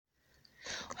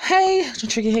Hey,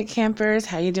 Trigger Hit Campers,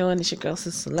 how you doing? It's your girl,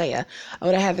 Sister Leia. I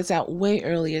would have had this out way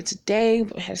earlier today,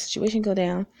 but we had a situation go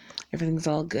down. Everything's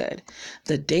all good.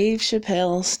 The Dave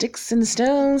Chappelle Sticks and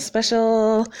Stones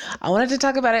special. I wanted to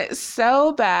talk about it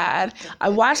so bad. I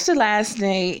watched it last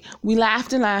night. We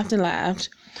laughed and laughed and laughed.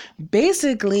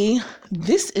 Basically,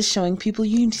 this is showing people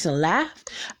you need to laugh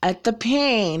at the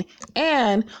pain.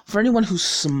 And for anyone who's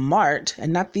smart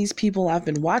and not these people I've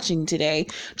been watching today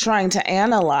trying to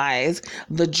analyze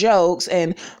the jokes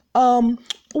and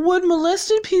would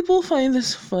molested people find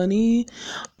this funny?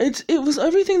 It was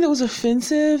everything that was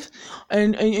offensive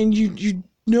and you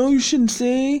know you shouldn't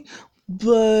say,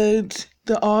 but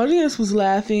the audience was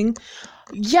laughing.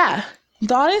 Yeah.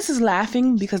 The audience is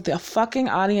laughing because the fucking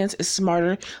audience is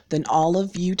smarter than all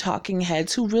of you talking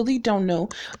heads who really don't know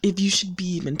if you should be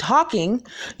even talking.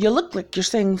 You look like you're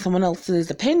saying someone else's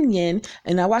opinion,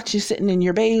 and I watch you sitting in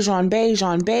your beige on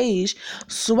beige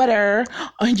sweater,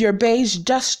 on your beige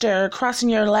duster, crossing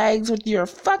your legs with your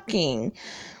fucking,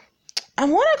 I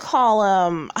want to call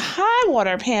them high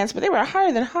water pants, but they were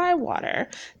higher than high water.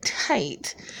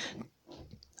 Tight.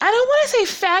 I don't want to say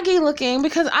faggy looking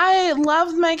because I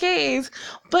love my gays,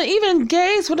 but even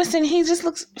gays would have said he just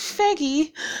looks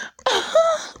faggy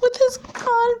with his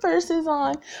Converses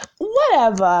on.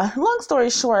 Whatever. Long story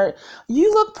short,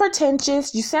 you look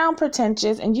pretentious, you sound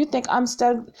pretentious, and you think I'm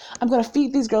going to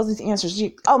feed these girls these answers.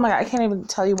 Oh my God, I can't even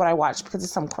tell you what I watched because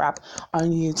it's some crap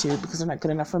on YouTube because they're not good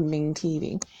enough for main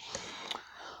TV.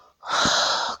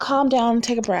 Calm down,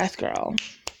 take a breath, girl.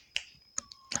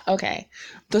 Okay.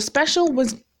 The special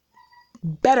was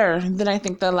better than I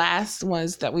think the last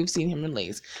ones that we've seen him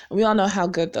release. And we all know how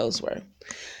good those were.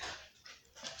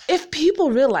 If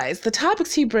people realize the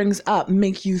topics he brings up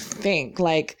make you think,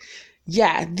 like,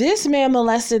 yeah, this man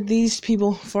molested these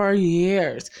people for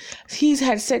years. He's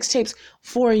had sex tapes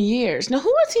for years. Now,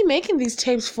 who is he making these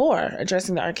tapes for?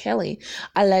 Addressing the R. Kelly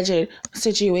alleged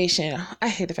situation. I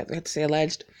hate the fact that I have to say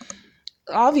alleged.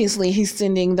 Obviously, he's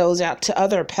sending those out to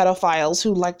other pedophiles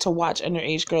who like to watch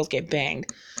underage girls get banged.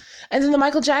 And then the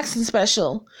Michael Jackson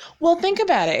special. Well, think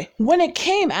about it. When it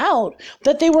came out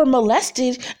that they were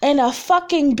molested in a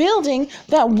fucking building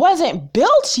that wasn't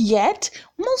built yet,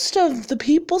 most of the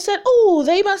people said, oh,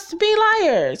 they must be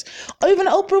liars. Or even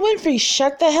Oprah Winfrey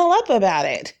shut the hell up about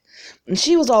it. And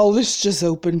she was all, this just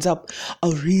opens up a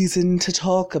reason to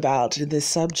talk about this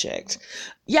subject.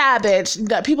 Yeah, bitch,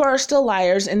 that people are still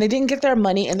liars and they didn't get their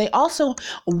money. And they also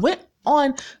went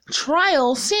on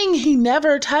trial saying he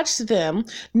never touched them,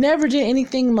 never did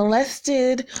anything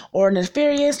molested or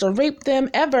nefarious or raped them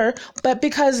ever, but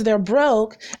because they're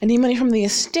broke and need money from the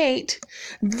estate,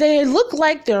 they look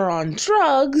like they're on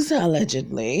drugs,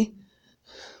 allegedly.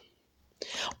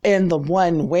 In the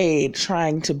one way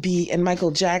trying to be in Michael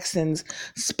Jackson's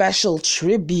special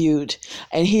tribute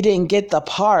and he didn't get the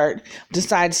part,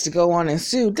 decides to go on and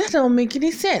sue. That don't make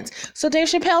any sense. So Dave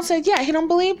Chappelle said, yeah, he don't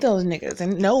believe those niggas,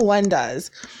 and no one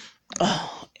does.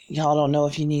 Oh, y'all don't know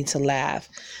if you need to laugh.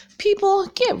 People,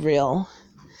 get real.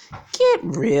 Get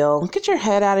real. Get your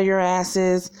head out of your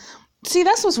asses. See,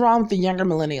 that's what's wrong with the younger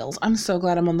millennials. I'm so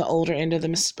glad I'm on the older end of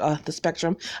the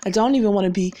spectrum. I don't even want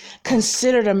to be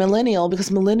considered a millennial because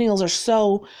millennials are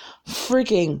so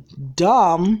freaking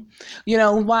dumb. You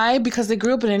know why? Because they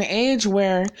grew up in an age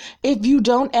where if you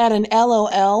don't add an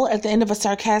LOL at the end of a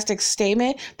sarcastic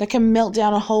statement, that can melt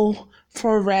down a whole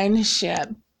friendship.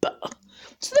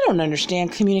 So they don't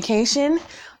understand communication.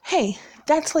 Hey,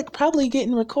 that's like probably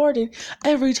getting recorded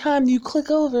every time you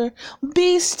click over.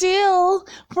 Be still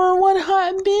for 1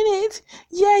 hot minute.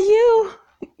 Yeah, you.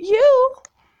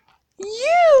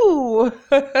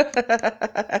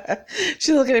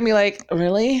 She's looking at me like,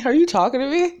 really? Are you talking to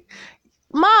me?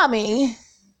 Mommy,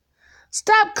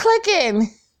 stop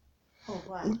clicking. Oh,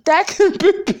 wow. That could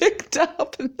be picked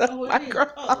up in the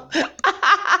microphone.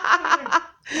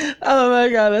 Oh my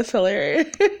God, that's hilarious.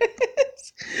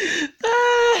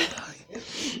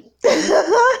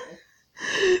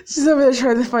 She's over there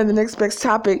trying to find the next best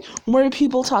topic. More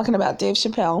people talking about Dave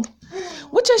Chappelle,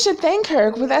 which I should thank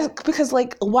her because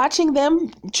like watching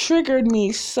them triggered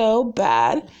me so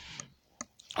bad.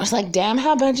 I was like, damn,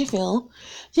 how bad you feel?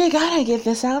 You gotta get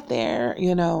this out there,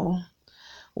 you know,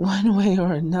 one way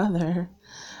or another.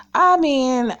 I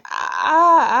mean,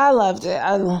 I loved it.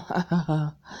 I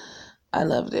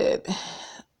loved it.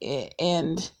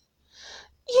 And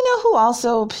you know who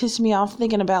also pissed me off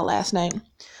thinking about last night?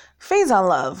 Faison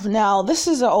Love. Now, this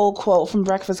is an old quote from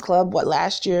Breakfast Club,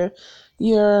 last year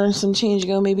and some change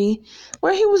ago maybe,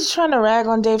 where he was trying to rag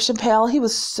on Dave Chappelle. He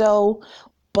was so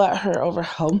butthurt over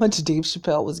how much Dave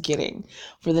Chappelle was getting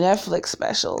for the Netflix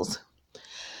specials.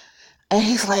 And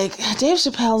he's like, Dave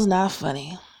Chappelle's not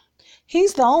funny.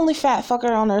 He's the only fat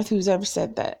fucker on earth who's ever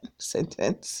said that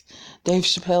sentence. Dave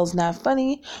Chappelle's not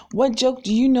funny. What joke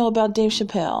do you know about Dave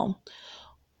Chappelle?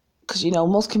 Because,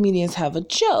 most comedians have a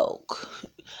joke.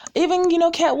 Even,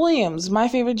 Cat Williams. My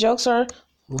favorite jokes are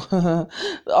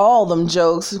all them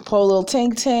jokes. Poor little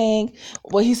Tank Tank.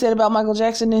 What he said about Michael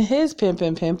Jackson in his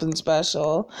Pimpin'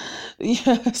 special.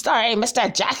 Yeah, sorry,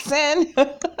 Mr. Jackson.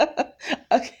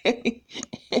 Okay.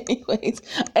 Anyways.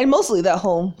 And mostly that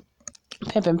whole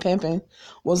Pimpin'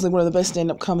 was like one of the best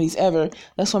stand-up comedies ever.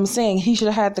 That's what I'm saying. He should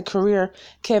have had the career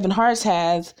Kevin Hart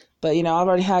has. But, I've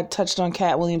already touched on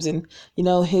Cat Williams and,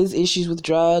 his issues with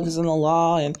drugs and the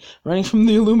law and running from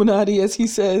the Illuminati, as he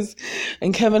says.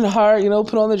 And Kevin Hart,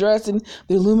 put on the dress, and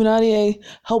the Illuminati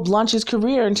helped launch his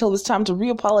career until it was time to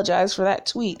re-apologize for that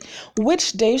tweet,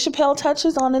 which Dave Chappelle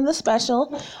touches on in the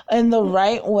special in the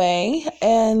right way.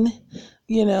 And,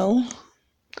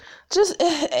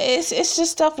 it's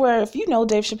just stuff where if you know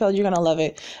Dave Chappelle, you're going to love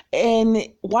it. And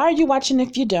why are you watching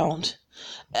if you don't?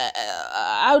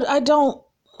 I don't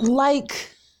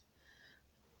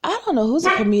know who's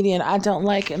a comedian I don't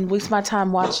like and waste my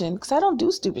time watching, because I don't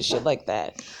do stupid shit like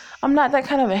that. I'm not that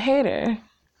kind of a hater.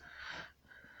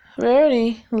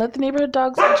 Rarity, let the neighborhood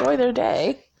dogs enjoy their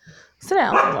day. Sit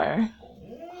down somewhere.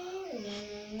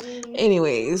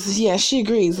 Anyways, yeah, she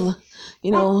agrees.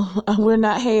 We're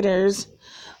not haters.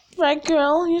 Right,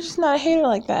 girl? You're just not a hater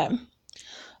like that.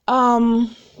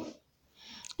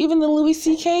 Even the Louis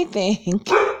C.K. thing.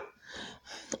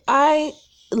 I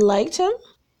liked him.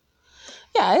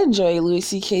 Yeah, I enjoy Louis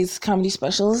C.K.'s comedy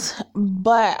specials,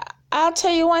 but I'll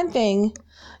tell you one thing.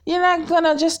 You're not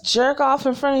gonna just jerk off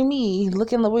in front of me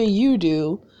looking the way you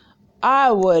do.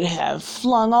 I would have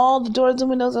flung all the doors and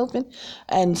windows open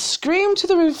and screamed to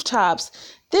the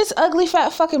rooftops. This ugly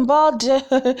fat fucking bald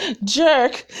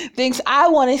jerk thinks I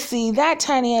want to see that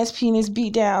tiny ass penis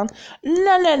beat down.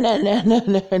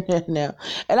 No.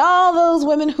 And all those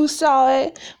women who saw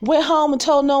it went home and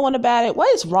told no one about it.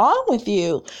 What is wrong with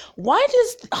you? Why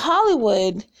does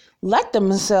Hollywood let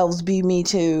themselves be Me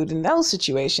Too'd in those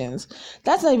situations?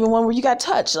 That's not even one where you got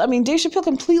touched. I mean, Dave Chappelle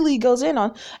completely goes in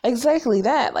on exactly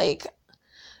that. Like,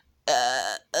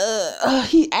 I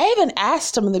even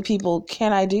asked some of the people,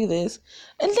 can I do this?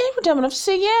 And they were dumb enough to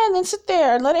say yeah, and then sit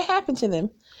there and let it happen to them.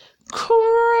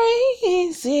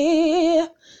 Crazy.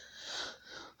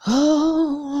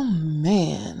 Oh,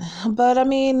 man. But, I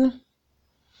mean,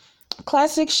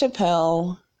 classic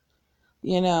Chappelle,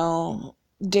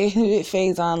 David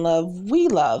Faison love. We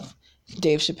love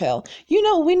Dave Chappelle.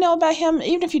 We know about him,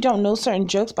 even if you don't know certain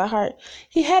jokes by heart.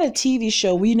 He had a TV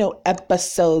show. We know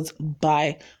episodes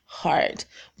by heart.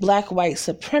 Black White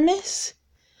Supremacist.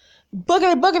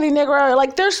 Boogity Negro.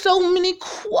 Like, there's so many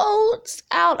quotes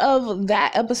out of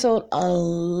that episode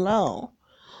alone.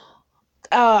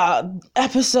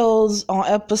 Episodes on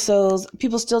episodes.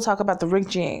 People still talk about the Rick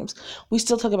James. We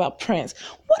still talk about Prince.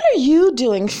 What are you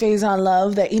doing, Faison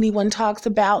Love, that anyone talks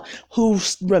about who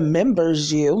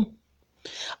remembers you?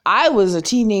 I was a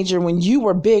teenager when you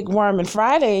were Big Worm and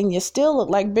Friday, and you still look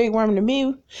like Big Worm to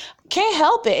me. Can't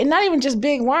help it. And not even just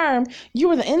Big Worm. You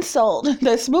were the insult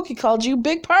that Smokey called you,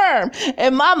 Big Perm.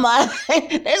 In my mind,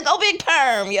 let's go Big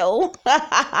Perm, yo.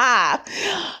 Ask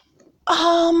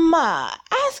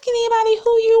anybody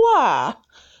who you are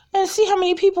and see how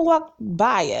many people walk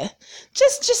by you.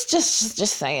 Just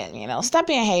saying, stop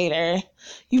being a hater.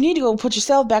 You need to go put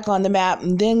yourself back on the map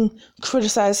and then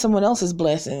criticize someone else's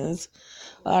blessings.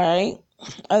 All right.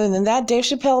 Other than that, Dave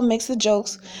Chappelle makes the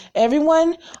jokes. Every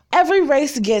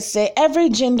race gets it. Every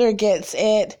gender gets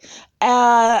it.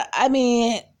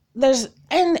 There's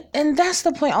and that's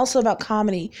the point also about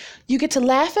comedy. You get to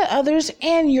laugh at others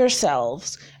and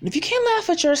yourselves. And if you can't laugh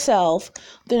at yourself,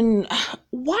 then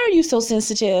why are you so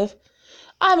sensitive?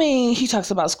 He talks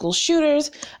about school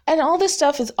shooters, and all this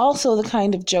stuff is also the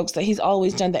kind of jokes that he's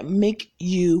always done that make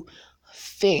you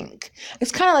think.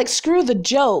 It's kind of like, screw the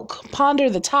joke, ponder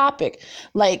the topic.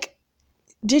 Like,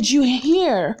 did you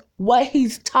hear what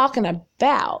he's talking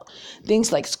about?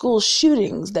 Things like school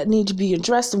shootings that need to be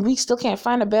addressed, and we still can't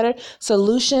find a better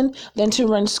solution than to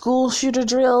run school shooter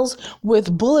drills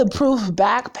with bulletproof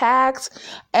backpacks.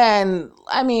 And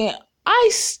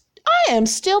I am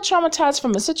still traumatized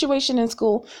from a situation in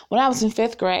school when I was in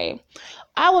 5th grade.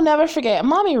 I will never forget.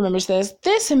 Mommy remembers this.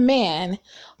 This man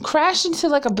crashed into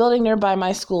like a building nearby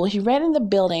my school. He ran in the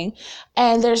building,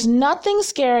 and there's nothing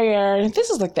scarier. This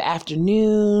is like the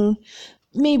afternoon,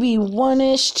 maybe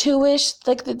 1-ish, 2-ish.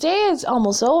 Like, the day is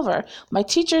almost over. My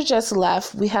teacher just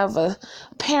left. We have a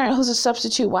parent who's a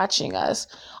substitute watching us.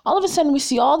 All of a sudden, we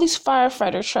see all these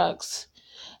firefighter trucks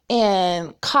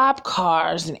and cop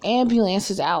cars and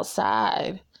ambulances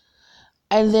outside.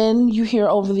 And then you hear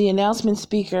over the announcement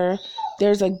speaker,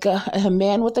 there's a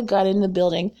man with a gun in the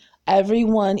building.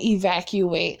 Everyone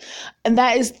evacuate. And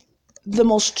that is the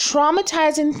most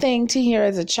traumatizing thing to hear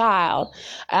as a child.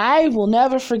 I will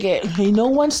never forget. No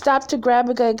one stopped to grab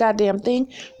a goddamn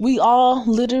thing. We all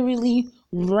literally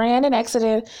ran and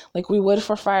exited like we would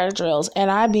for fire drills. And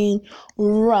I mean,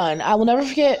 run. I will never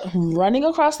forget running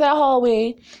across that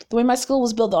hallway. The way my school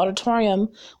was built, the auditorium,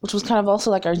 which was kind of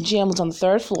also like our gym, was on the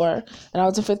third floor. And I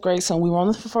was in fifth grade, so we were on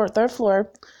the third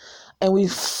floor. And we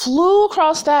flew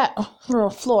across that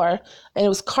floor, and it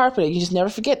was carpeted. You just never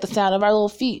forget the sound of our little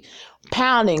feet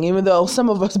pounding, even though some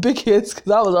of us big kids,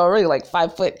 because I was already like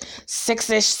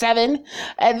 5'6" 7.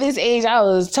 At this age, I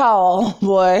was tall,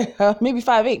 boy, maybe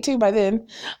 5'8" too by then.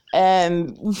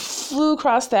 And we flew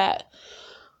across that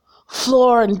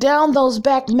floor and down those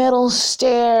back metal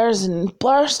stairs and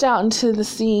burst out into the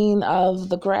scene of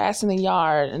the grass in the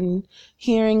yard and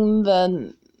hearing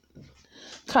the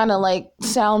kind of like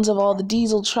sounds of all the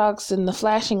diesel trucks and the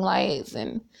flashing lights.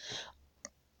 And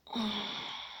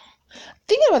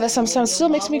thinking about that sometimes still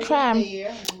makes me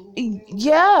cry.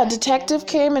 Yeah, detective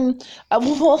came and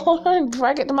before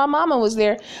I get to my mama was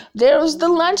there. There was the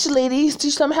lunch lady who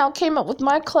somehow came up with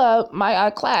my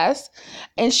class,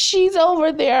 and she's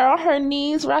over there on her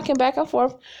knees rocking back and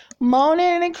forth,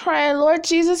 moaning and crying, Lord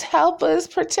Jesus, help us,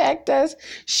 protect us.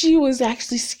 She was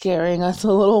actually scaring us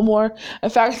a little more. In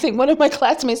fact, I think one of my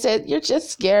classmates said, you're just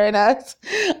scaring us.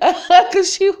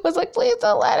 Because she was like, please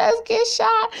don't let us get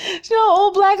shot. You know,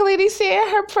 old black lady saying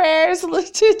her prayers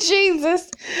to Jesus.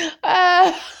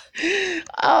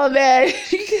 Oh man,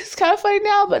 it's kind of funny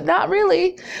now, but not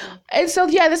really. And so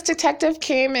yeah, this detective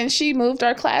came and she moved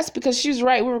our class because she was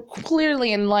right. We were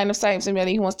clearly in line of sight of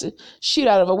somebody who wants to shoot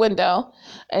out of a window,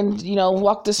 and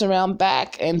walked us around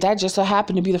back. And that just so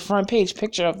happened to be the front page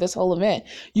picture of this whole event.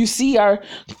 You see our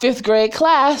fifth grade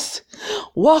class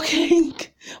walking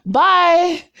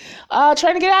by,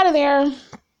 trying to get out of there.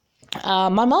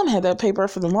 My mom had that paper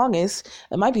for the longest.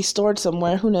 It might be stored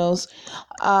somewhere. Who knows?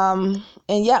 And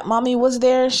yeah, mommy was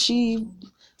there. She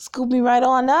scooped me right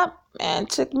on up and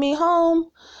took me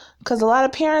home. Because a lot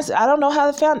of parents, I don't know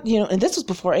how they found, and this was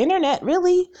before internet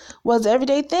really was the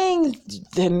everyday thing,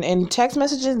 and text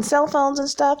messages and cell phones and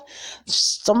stuff.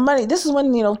 This is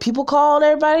when, people called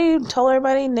everybody, told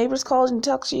everybody, neighbors called and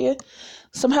talked to you.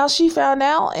 Somehow she found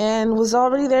out and was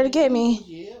already there to get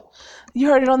me. You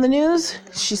heard it on the news?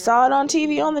 She saw it on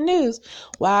TV on the news.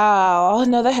 Wow. Oh,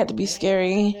 no, that had to be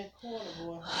scary.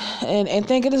 And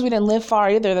thank goodness we didn't live far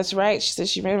either. That's right. She said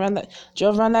she drove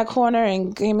around that corner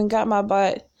and came and got my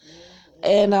butt.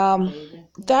 And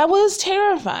that was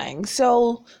terrifying.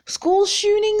 So school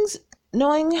shootings,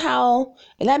 knowing how,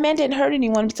 and that man didn't hurt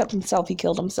anyone except himself. He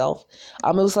killed himself.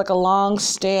 It was like a long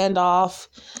standoff.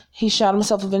 He shot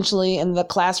himself eventually in the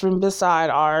classroom beside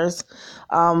ours.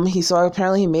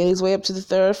 Apparently he made his way up to the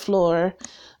third floor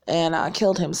and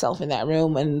killed himself in that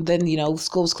room. And then,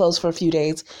 school was closed for a few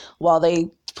days while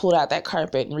they pulled out that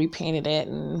carpet and repainted it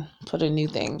and put in new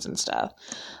things and stuff.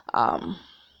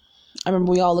 I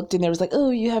remember we all looked in there, it was like, oh,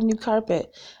 you have new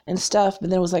carpet and stuff. But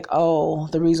then it was like, oh,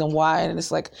 the reason why. And it's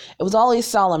like, it was always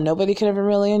solemn. Nobody could ever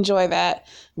really enjoy that.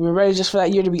 We were ready just for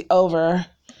that year to be over.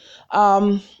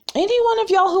 Any one of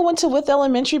y'all who went to Wythe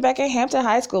Elementary back at Hampton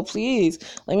High School, please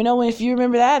let me know if you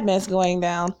remember that mess going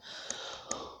down.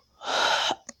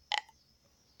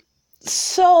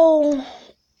 So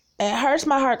it hurts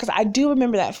my heart because I do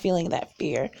remember that feeling, that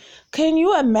fear. Can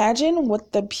you imagine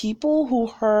what the people who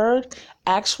heard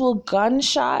actual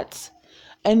gunshots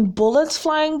and bullets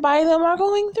flying by them are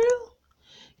going through?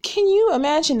 Can you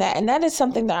imagine that? And that is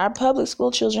something that our public school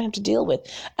children have to deal with.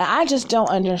 And I just don't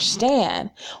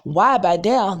understand why by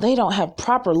now they don't have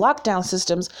proper lockdown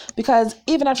systems, because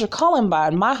even after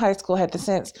Columbine, my high school had the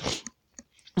sense.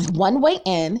 One way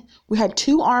in, we had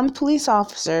 2 armed police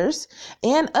officers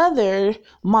and other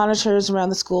monitors around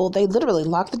the school. They literally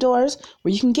lock the doors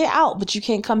where you can get out, but you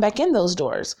can't come back in those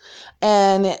doors.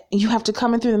 And you have to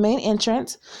come in through the main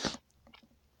entrance.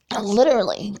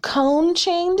 Literally cone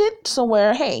chained it so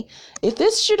where, hey, if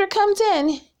this shooter comes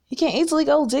in, he can't easily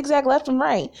go zigzag left and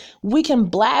right. We can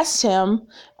blast him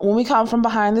when we come from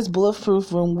behind this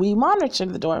bulletproof room we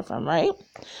monitored the door from, right?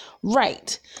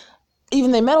 Right.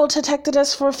 Even they metal detected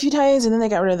us for a few days and then they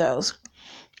got rid of those.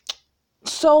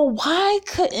 So why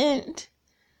couldn't...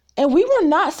 And we were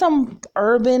not some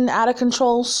urban,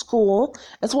 out-of-control school.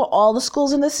 That's what all the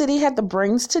schools in the city had the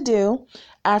brains to do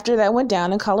after that went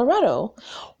down in Colorado.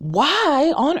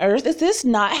 Why on earth is this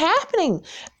not happening?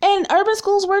 And urban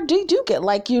schools where do get,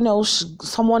 like,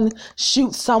 someone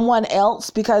shoots someone else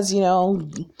because,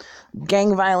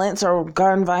 gang violence or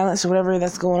gun violence or whatever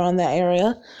that's going on in that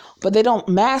area. But they don't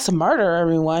mass murder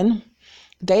everyone.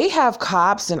 They have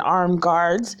cops and armed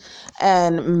guards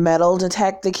and metal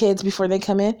detect the kids before they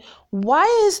come in. Why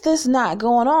is this not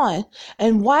going on?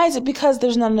 And why is it because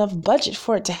there's not enough budget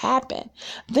for it to happen?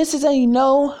 This is a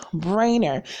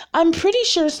no-brainer. I'm pretty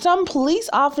sure some police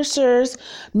officers,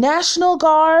 National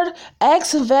Guard,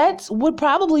 ex-vets would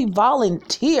probably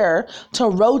volunteer to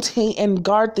rotate and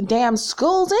guard the damn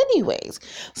schools anyways.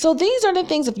 So these are the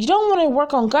things, if you don't want to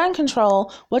work on gun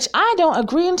control, which I don't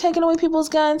agree in taking away people's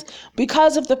guns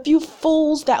because of the few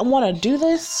fools that want to do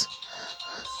this,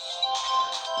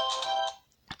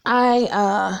 but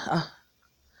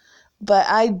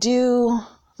I do,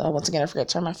 once again, I forgot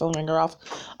to turn my phone ringer off.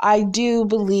 I do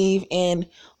believe in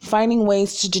finding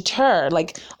ways to deter.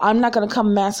 Like, I'm not going to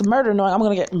come mass murder knowing I'm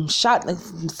going to get shot the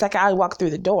second I walk through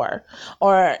the door.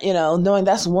 Or, knowing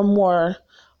that's one more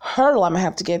hurdle I'm going to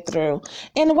have to get through.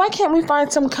 And why can't we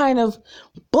find some kind of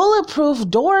bulletproof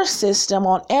door system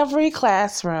on every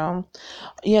classroom,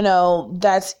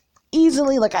 that's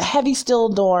easily like a heavy steel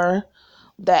door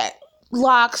that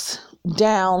locks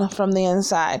down from the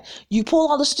inside. You pull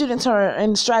all the students who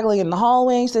are straggling in the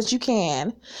hallways that you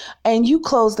can, and you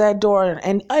close that door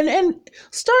and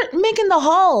start making the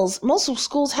halls. Most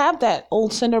schools have that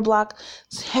old cinder block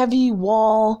heavy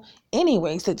wall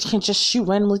anyways that you can just shoot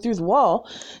randomly through the wall.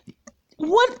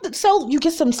 So you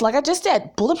get some, like I just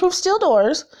said, bulletproof steel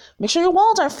doors. Make sure your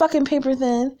walls aren't fucking paper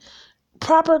thin.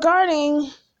 Proper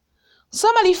guarding.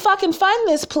 Somebody fucking fund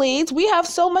this, please. We have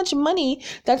so much money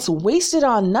that's wasted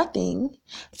on nothing.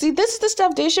 See, this is the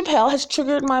stuff Dave Chappelle has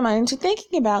triggered my mind into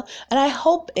thinking about, and I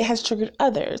hope it has triggered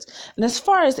others. And as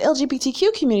far as the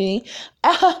LGBTQ community,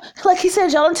 like he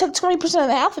said, y'all done took 20% of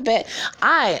the alphabet.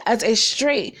 I, as a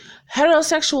straight,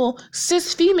 heterosexual,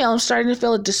 cis female, am starting to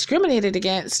feel discriminated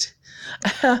against.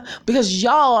 Because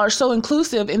y'all are so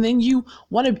inclusive, and then you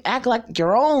want to act like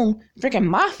your own freaking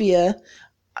mafia.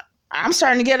 I'm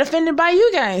starting to get offended by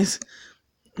you guys.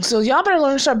 So y'all better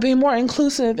learn to start being more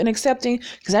inclusive and accepting,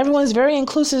 because everyone's very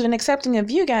inclusive and accepting of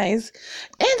you guys.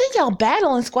 And then y'all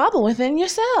battle and squabble within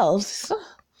yourselves. So,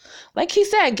 like he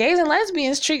said, gays and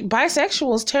lesbians treat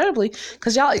bisexuals terribly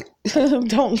because y'all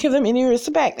don't give them any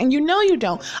respect. And you know you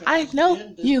don't. I know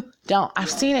you don't. I've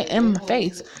seen it in my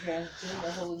face.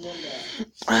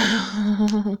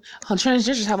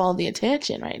 Transgenders have all the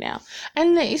attention right now.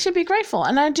 And they should be grateful.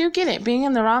 And I do get it. Being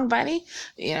in the wrong body,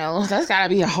 that's got to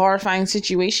be a horrifying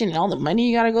situation and all the money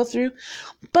you got to go through.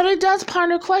 But it does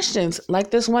ponder questions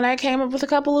like this one I came up with a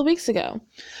couple of weeks ago.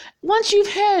 Once you've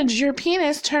had your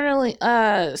penis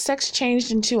sex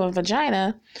changed into a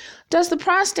vagina, does the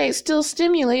prostate still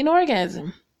stimulate an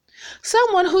orgasm?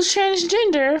 Someone who's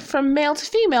transgender from male to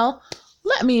female,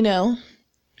 let me know.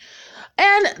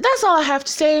 And that's all I have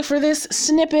to say for this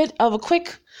snippet of a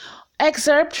quick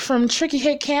excerpt from Tricky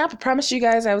Hit Camp. I promised you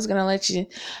guys I was going to let you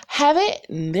have it,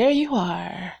 and there you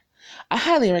are. I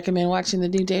highly recommend watching the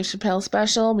new Dave Chappelle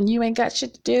special. When you ain't got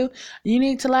shit to do, you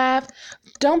need to laugh.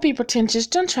 Don't be pretentious.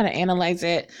 Don't try to analyze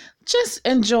it. Just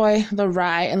enjoy the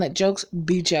ride and let jokes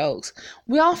be jokes.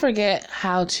 We all forget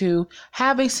how to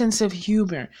have a sense of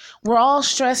humor. We're all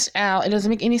stressed out. It doesn't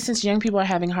make any sense. Young people are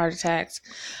having heart attacks,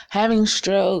 having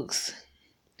strokes.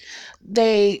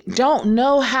 They don't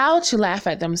know how to laugh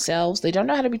at themselves. They don't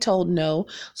know how to be told no.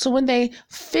 So when they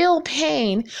feel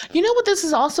pain, you know what, this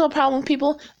is also a problem with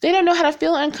people? They don't know how to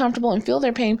feel uncomfortable and feel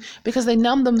their pain because they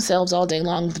numb themselves all day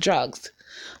long with drugs.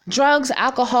 Drugs,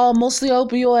 alcohol, mostly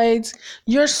opioids.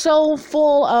 You're so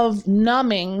full of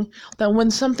numbing that when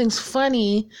something's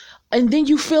funny, and then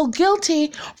you feel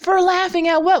guilty for laughing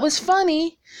at what was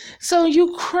funny. So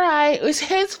you cry. It was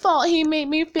his fault. He made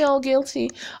me feel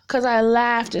guilty because I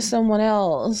laughed at someone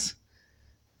else.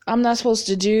 I'm not supposed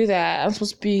to do that. I'm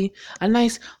supposed to be a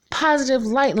nice, positive,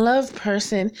 light and love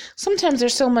person. Sometimes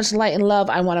there's so much light and love,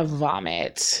 I want to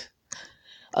vomit.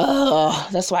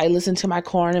 That's why I listen to my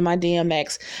Korn and my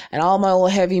DMX and all my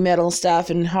old heavy metal stuff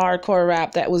and hardcore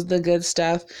rap. That was the good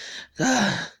stuff.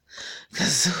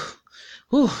 Because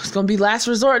it's going to be last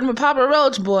resort with Papa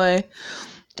Roach, boy.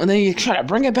 And then you try to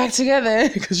bring it back together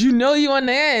because you know you're on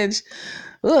the edge.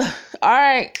 All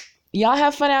right. Y'all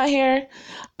have fun out here.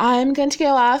 I'm going to go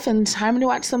off and time to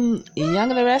watch some Young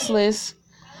and the Restless.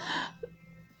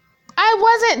 I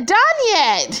wasn't done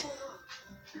yet.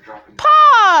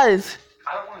 Pause.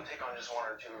 I don't want to take on just one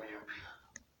or two of you.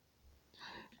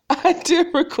 I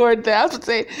did record that. I was going to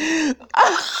say,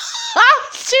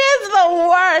 she's the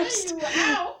worst.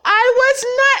 I was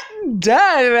not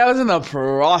done. I was in the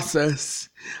process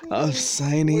of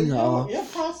signing off. Your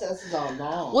processes are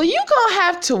long. Well, you gonna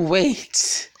have to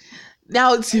wait.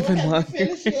 Now it's even Have you longer.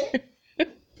 finished yet?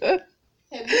 Have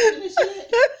you finished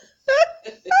yet?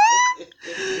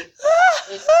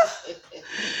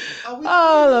 Are we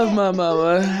I through love yet? my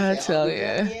mama. I said, tell "Are we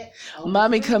done you. yet? Are we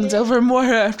Mommy through comes yet?" over more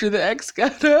after the ex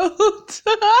got out.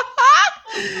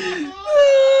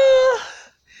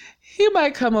 He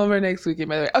might come over next weekend,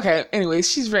 by the way. Okay,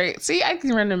 anyways, she's right. See, I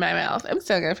can run in my mouth. I'm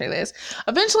still gonna play this.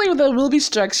 Eventually, there will be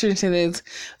structure to this.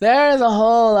 There is a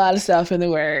whole lot of stuff in the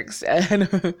works,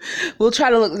 and we'll try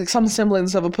to look like some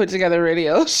semblance of a put together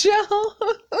radio show.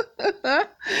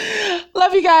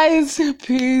 Love you guys.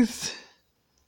 Peace.